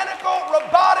mechanical,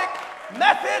 robotic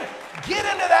method. Get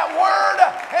into that word,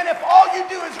 and if all you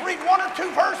do is read one or two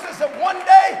verses of one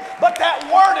day, but that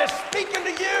word is speaking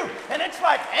to you, and it's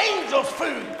like angels'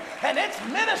 food, and it's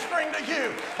ministering to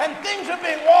you, and things are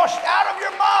being washed out of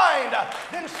your mind,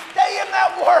 then stay in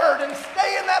that word and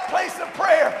stay in that place of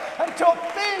prayer until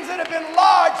things that have been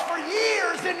lodged for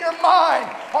years in your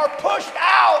mind are pushed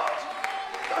out.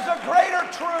 There's a greater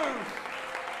truth.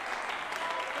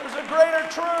 There's a greater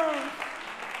truth.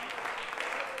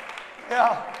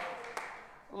 Yeah.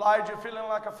 Elijah feeling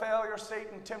like a failure,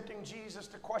 Satan tempting Jesus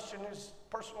to question his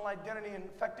personal identity and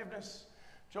effectiveness.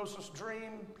 Joseph's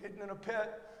dream hidden in a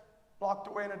pit, locked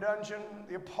away in a dungeon.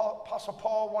 The Apostle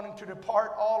Paul wanting to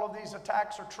depart. All of these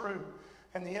attacks are true.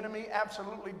 And the enemy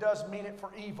absolutely does mean it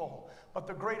for evil. But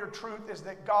the greater truth is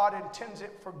that God intends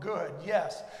it for good.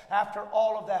 Yes, after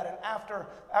all of that, and after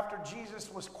Jesus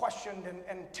was questioned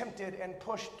and tempted and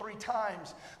pushed 3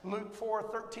 times, Luke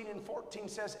 4:13 and 14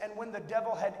 says, "And when the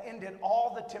devil had ended all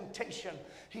the temptation,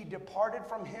 he departed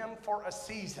from him for a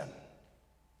season.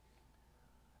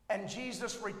 And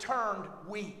Jesus returned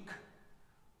weak."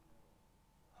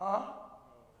 Huh?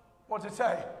 What does it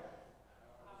say?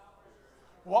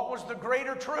 What was the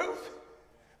greater truth?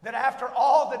 That after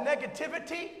all the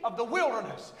negativity of the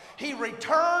wilderness, he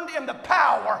returned in the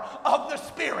power of the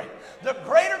Spirit. The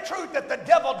greater truth that the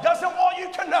devil doesn't want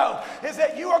you to know is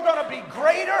that you are going to be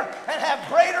greater and have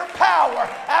greater power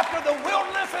after the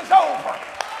wilderness is over.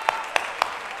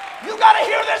 You got to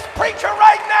hear this preacher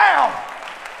right now.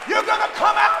 You're going to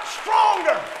come out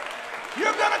stronger.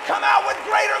 You're going to come out with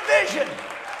greater vision.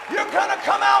 You're going to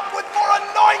come out with more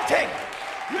anointing.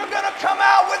 You're going to come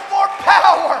out with more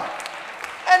power.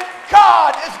 And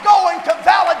God is going to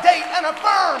validate and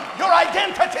affirm your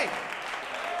identity.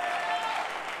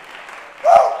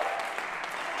 Woo!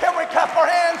 Can we clap our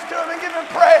hands to him and give him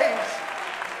praise?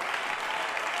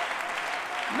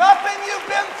 Nothing you've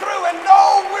been through and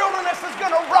no wilderness is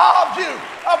going to rob you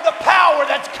of the power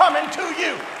that's coming to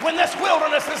you when this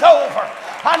wilderness is over.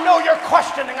 I know you're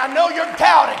questioning. I know you're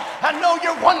doubting. I know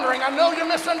you're wondering. I know you're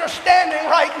misunderstanding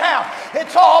right now.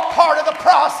 It's all part of the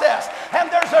process. And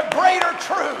there's a greater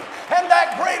truth. And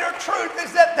that greater truth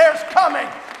is that there's coming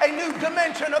a new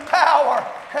dimension of power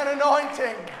and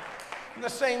anointing. In the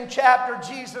same chapter,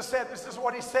 Jesus said, this is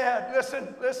what he said.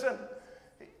 Listen.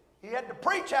 He had to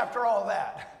preach after all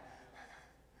that.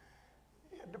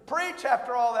 He had to preach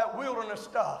after all that wilderness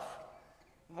stuff.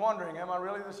 I'm wondering, am I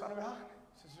really the Son of God?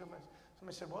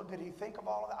 Somebody said, well, did he think of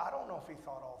all of that? I don't know if he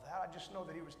thought all that. I just know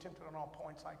that he was tempted on all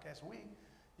points like as we,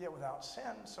 yet without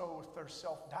sin. So if there's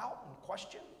self-doubt and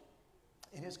question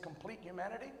in his complete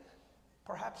humanity,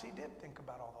 perhaps he did think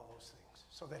about all of those things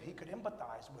so that he could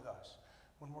empathize with us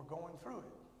when we're going through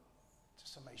it. It's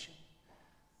a summation.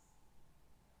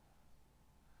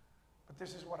 But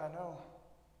this is what I know,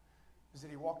 is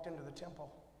that he walked into the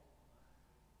temple.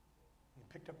 He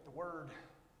picked up the word,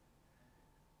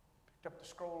 picked up the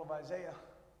scroll of Isaiah.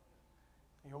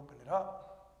 He opened it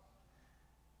up.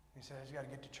 He said, I just got to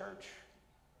get to church.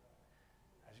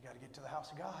 I just got to get to the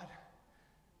house of God.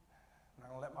 I'm not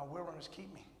going to let my wilderness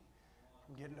keep me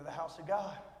from getting to the house of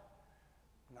God.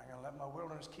 I'm not going to let my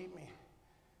wilderness keep me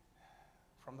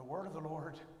from the word of the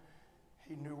Lord.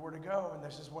 He knew where to go, and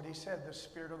this is what he said, the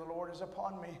Spirit of the Lord is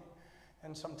upon me.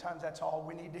 And sometimes that's all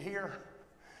we need to hear.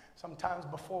 Sometimes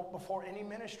before any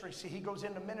ministry, see, he goes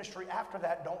into ministry after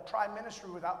that. Don't try ministry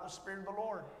without the Spirit of the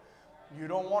Lord. You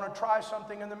don't want to try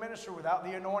something in the ministry without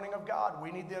the anointing of God.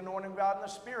 We need the anointing of God in the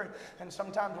Spirit. And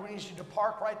sometimes we need you to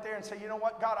park right there and say, you know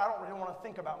what, God, I don't really want to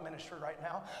think about ministry right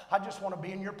now. I just want to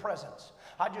be in your presence.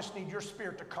 I just need your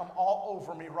Spirit to come all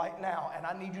over me right now. And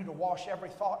I need you to wash every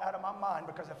thought out of my mind,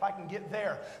 because if I can get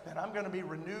there, then I'm going to be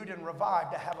renewed and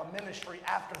revived to have a ministry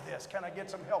after this. Can I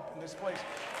get some help in this place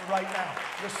right now?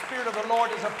 The Spirit of the Lord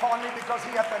is upon me because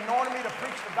he hath anointed me to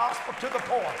preach the gospel to the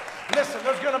poor. Listen,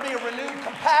 there's going to be a renewed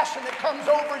compassion that comes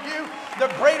over you. The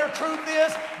greater truth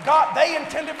is, God, they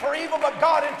intended for evil, but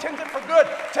God intended for good,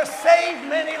 to save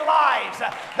many lives.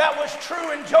 That was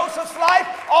true in Joseph's life,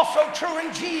 also true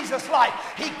in Jesus' life.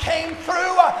 He came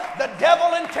through, the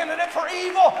devil intended it for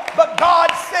evil, but God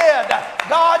said,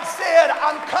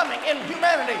 I'm coming in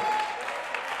humanity.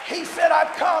 He said,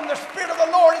 I've come. The Spirit of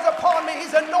the Lord is upon me.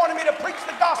 He's anointed me to preach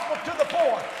the gospel to the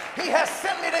poor. He has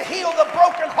sent me to heal the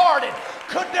brokenhearted.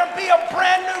 Could there be a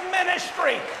brand new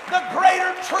ministry? The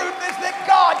greater truth is that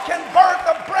God can birth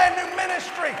a brand new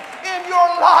ministry in your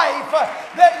life,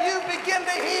 that you begin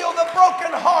to heal the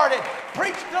brokenhearted,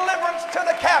 preach deliverance to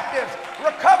the captives,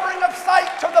 recovering of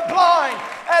sight to the blind,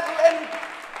 and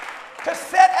to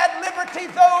set at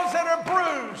liberty those that are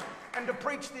bruised, and to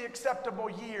preach the acceptable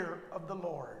year of the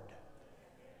Lord.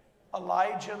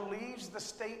 Elijah leaves the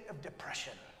state of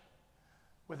depression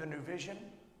with a new vision,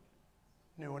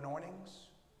 new anointings,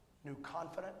 new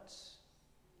confidence,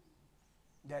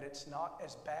 that it's not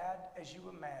as bad as you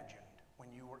imagined when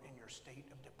you were in your state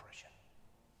of depression.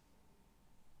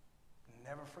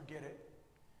 Never forget it.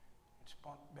 It's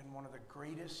been one of the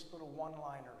greatest little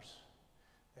one-liners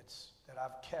that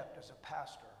I've kept as a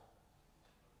pastor.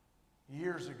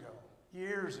 Years ago,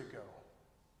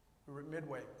 we were at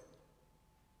Midway.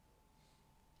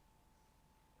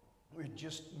 We had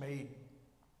just made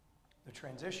the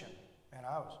transition, and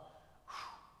I was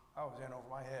in over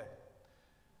my head.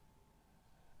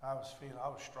 I was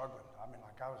struggling. I mean,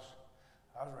 like I was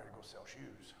ready to go sell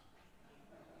shoes.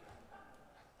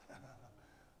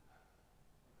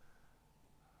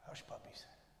 Hush puppies.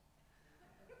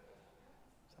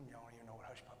 Some of y'all don't even know what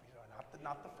hush puppies are.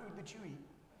 Not the food that you eat.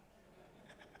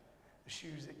 The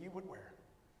shoes that you would wear.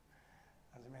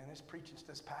 I said, man, this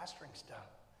pastoring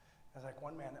stuff. I was like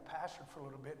one man that pastored for a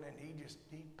little bit, and then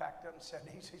he packed up and said,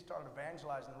 he started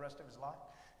evangelizing the rest of his life.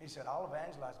 He said, I'll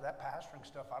evangelize, but that pastoring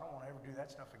stuff, I don't want to ever do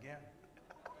that stuff again.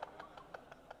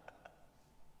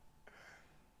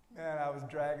 Man, I was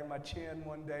dragging my chin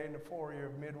one day in the foyer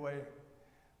of Midway,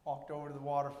 walked over to the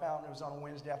water fountain. It was on a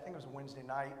Wednesday. I think it was a Wednesday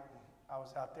night. I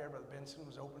was out there. Brother Benson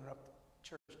was opening up the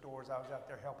church doors. I was out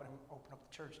there helping him open up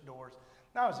the church doors.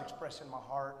 And I was expressing my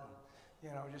heart and,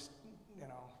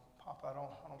 Papa, I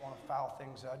don't want to foul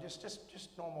things out.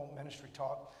 Just normal ministry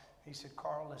talk. He said,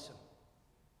 Carl, listen.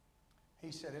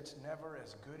 He said, it's never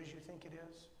as good as you think it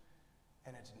is,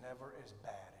 and it's never as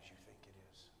bad as you think it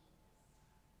is.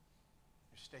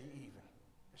 You stay even.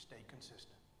 You stay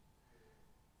consistent.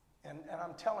 And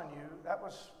I'm telling you, that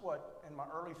was in my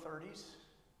early 30s.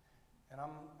 And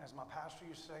I'm, as my pastor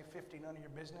used to say, 50, none of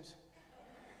your business.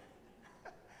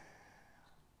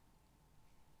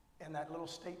 And that little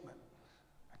statement,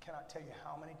 I cannot tell you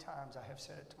how many times I have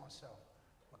said it to myself.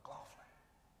 McLaughlin,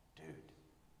 dude,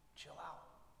 chill out.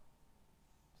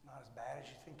 It's not as bad as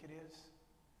you think it is.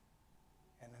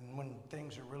 And then when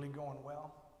things are really going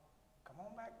well, come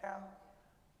on back down.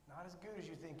 Not as good as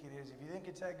you think it is. If you think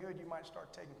it's that good, you might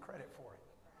start taking credit for it.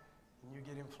 And you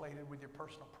get inflated with your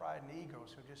personal pride and ego,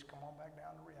 so just come on back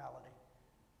down to reality.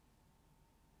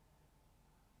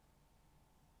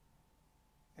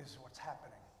 This is what's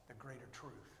happening, the greater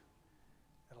truth.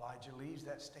 Elijah leaves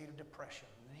that state of depression,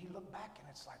 and then he looked back, and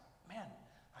it's like, man,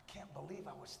 I can't believe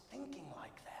I was thinking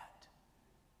like that.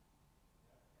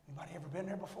 Anybody ever been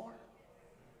there before?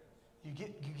 You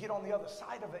get on the other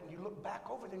side of it, and you look back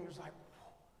over it, and you're like,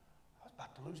 I was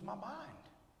about to lose my mind.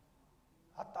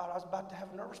 I thought I was about to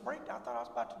have a nervous breakdown. I thought I was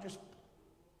about to just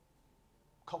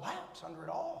collapse under it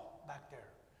all back there.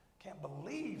 Can't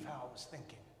believe how I was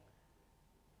thinking.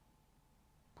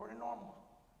 Pretty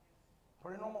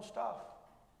normal stuff.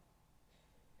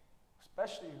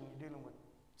 Especially when you're dealing with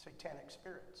satanic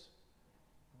spirits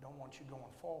who don't want you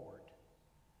going forward.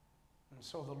 And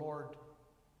so the Lord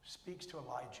speaks to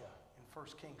Elijah in 1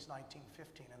 Kings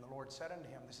 19:15, and the Lord said unto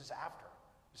him, this is after,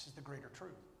 this is the greater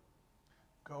truth.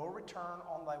 Go return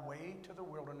on thy way to the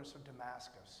wilderness of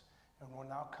Damascus, and when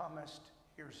thou comest,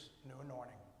 here's new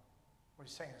anointing. What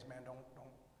he's saying is, man, don't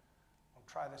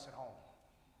try this at home.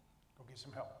 Go get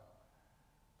some help.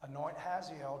 Anoint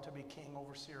Hazael to be king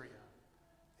over Syria,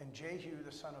 and Jehu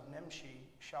the son of Nimshi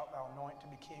shalt thou anoint to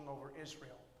be king over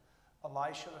Israel.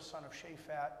 Elisha the son of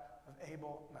Shaphat of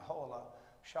Abel Meholah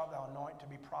shalt thou anoint to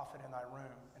be prophet in thy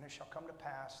room. And it shall come to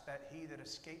pass that he that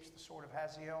escapes the sword of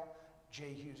Hazael,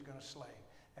 Jehu is going to slay.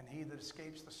 And he that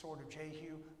escapes the sword of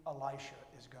Jehu, Elisha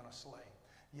is going to slay.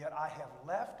 Yet I have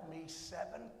left me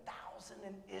 7,000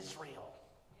 in Israel.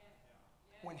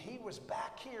 When he was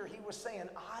back here, he was saying,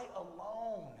 I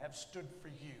alone have stood for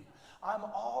you. I'm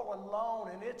all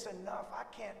alone, and it's enough. I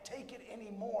can't take it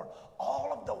anymore.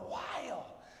 All of the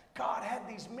while, God had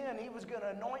these men he was going to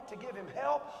anoint to give him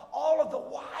help. All of the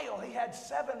while, he had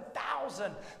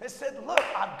 7,000 that said, look,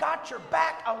 I've got your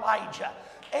back, Elijah.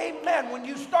 Amen. When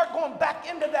you start going back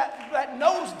into that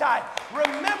nosedive,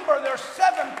 remember there's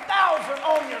 7,000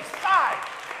 on your side.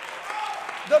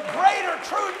 The greater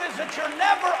truth is that you're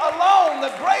never alone.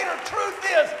 The greater truth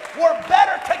is we're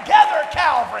better together,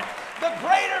 Calvary. The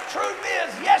greater truth is,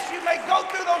 yes, you may go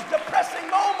through those depressing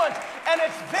moments, and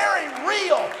it's very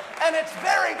real, and it's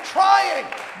very trying,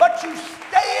 but you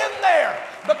stay in there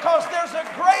because there's a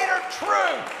greater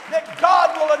truth that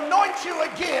God will anoint you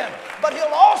again, but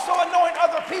he'll also anoint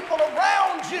other people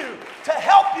around you to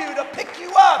help you, to pick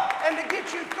you up, and to get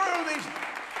you through these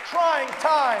trying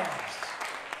times.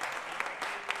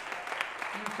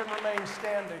 You can remain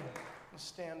standing and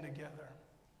stand together.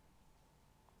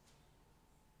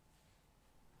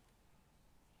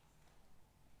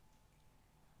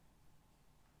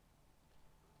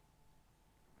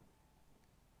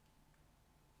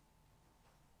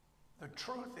 The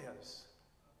truth is,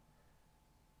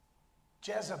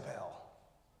 Jezebel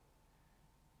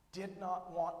did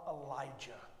not want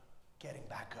Elijah getting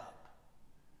back up.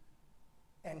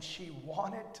 And she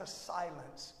wanted to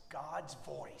silence God's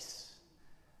voice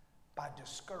by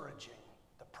discouraging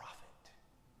the prophet.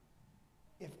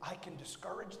 If I can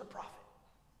discourage the prophet,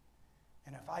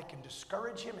 and if I can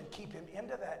discourage him and keep him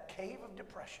into that cave of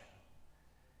depression,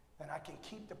 then I can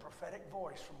keep the prophetic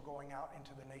voice from going out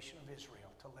into the nation of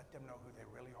Israel to let them know who they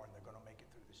really are, and they're going to make it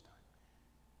through this time.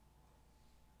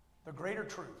 The greater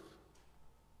truth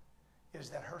is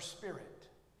that her spirit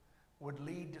would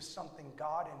lead to something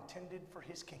God intended for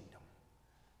his kingdom.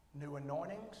 New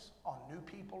anointings on new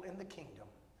people in the kingdom,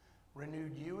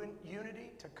 renewed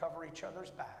unity to cover each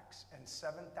other's backs, and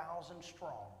 7,000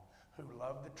 strong who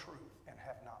love the truth and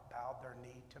have not bowed their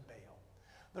knee to Baal.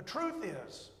 The truth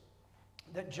is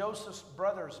that Joseph's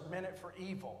brothers meant it for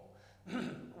evil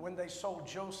when they sold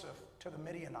Joseph to the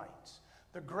Midianites.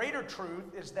 The greater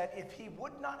truth is that if he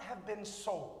would not have been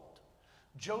sold,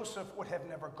 Joseph would have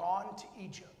never gone to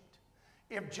Egypt.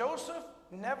 If Joseph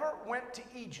never went to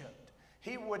Egypt,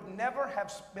 he would never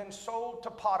have been sold to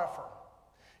Potiphar.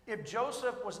 If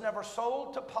Joseph was never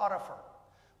sold to Potiphar,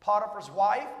 Potiphar's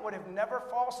wife would have never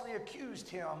falsely accused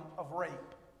him of rape.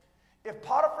 If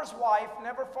Potiphar's wife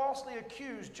never falsely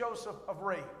accused Joseph of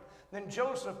rape, then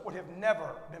Joseph would have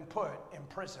never been put in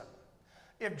prison.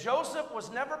 If Joseph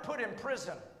was never put in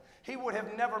prison, he would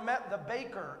have never met the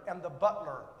baker and the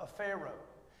butler of Pharaoh.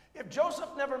 If Joseph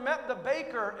never met the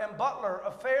baker and butler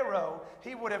of Pharaoh,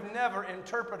 he would have never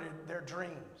interpreted their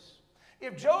dreams.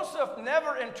 If Joseph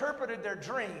never interpreted their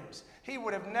dreams, he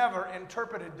would have never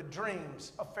interpreted the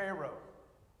dreams of Pharaoh.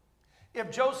 If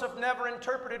Joseph never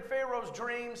interpreted Pharaoh's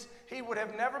dreams, he would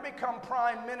have never become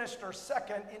prime minister,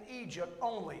 second in Egypt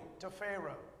only to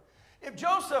Pharaoh. If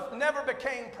Joseph never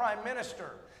became prime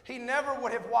minister, he never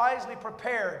would have wisely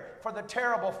prepared for the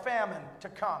terrible famine to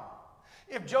come.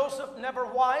 If Joseph never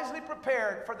wisely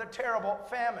prepared for the terrible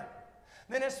famine,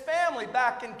 then his family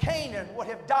back in Canaan would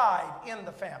have died in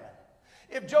the famine.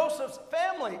 If Joseph's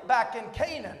family back in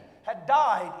Canaan had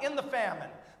died in the famine,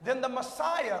 then the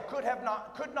Messiah could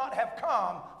not have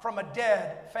come from a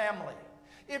dead family.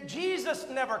 If Jesus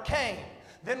never came,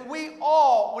 then we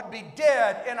all would be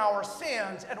dead in our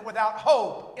sins and without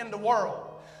hope in the world.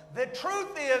 The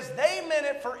truth is they meant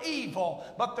it for evil,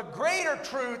 but the greater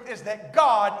truth is that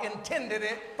God intended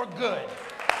it for good.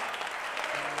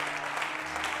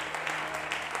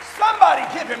 Somebody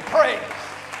give him praise.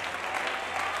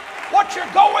 What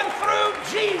you're going through,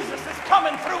 Jesus is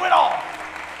coming through it all.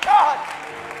 God,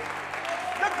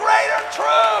 the greater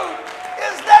truth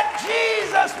is that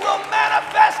Jesus will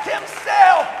manifest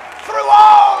himself through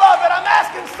all of it. I'm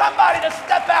asking somebody to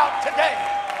step out today.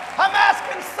 I'm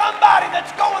asking somebody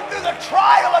that's going through the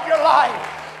trial of your life,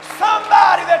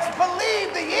 somebody that's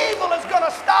believed the evil is going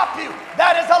to stop you,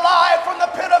 that is a lie from the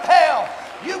pit of hell.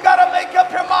 You've got to make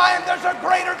up your mind there's a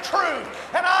greater truth,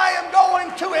 and I am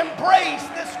going to embrace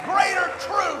this greater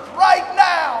truth right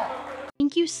now.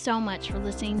 Thank you so much for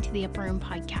listening to the Upper Room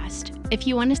Podcast. If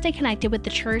you want to stay connected with the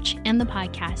church and the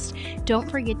podcast, don't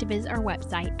forget to visit our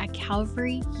website at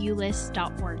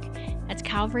calvaryulis.org. That's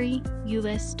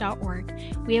calvaryulis.org.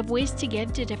 We have ways to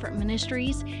give to different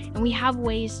ministries, and we have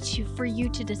ways for you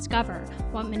to discover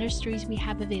what ministries we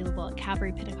have available at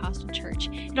Calvary Pentecostal Church.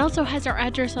 It also has our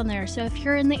address on there, so if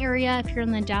you're in the area, if you're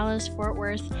in the Dallas, Fort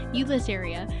Worth, Euless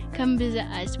area, come visit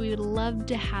us. We would love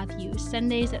to have you.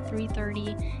 Sundays at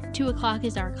 3:30, 2 o'clock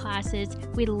is our classes.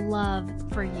 We'd love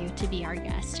for you to be our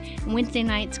guest. And Wednesday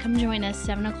nights, come join us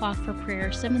 7 o'clock for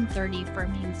prayer, 7:30 for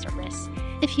main service.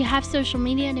 If you have social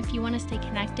media and if you want to stay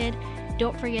connected,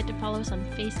 don't forget to follow us on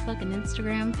Facebook and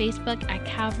Instagram. Facebook at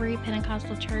Calvary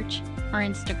Pentecostal Church, or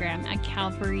Instagram at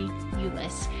Calvary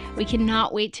Euless. We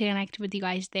cannot wait to connect with you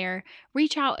guys there.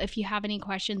 Reach out if you have any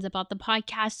questions about the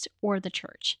podcast or the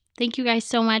church. Thank you guys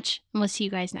so much, and we'll see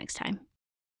you guys next time.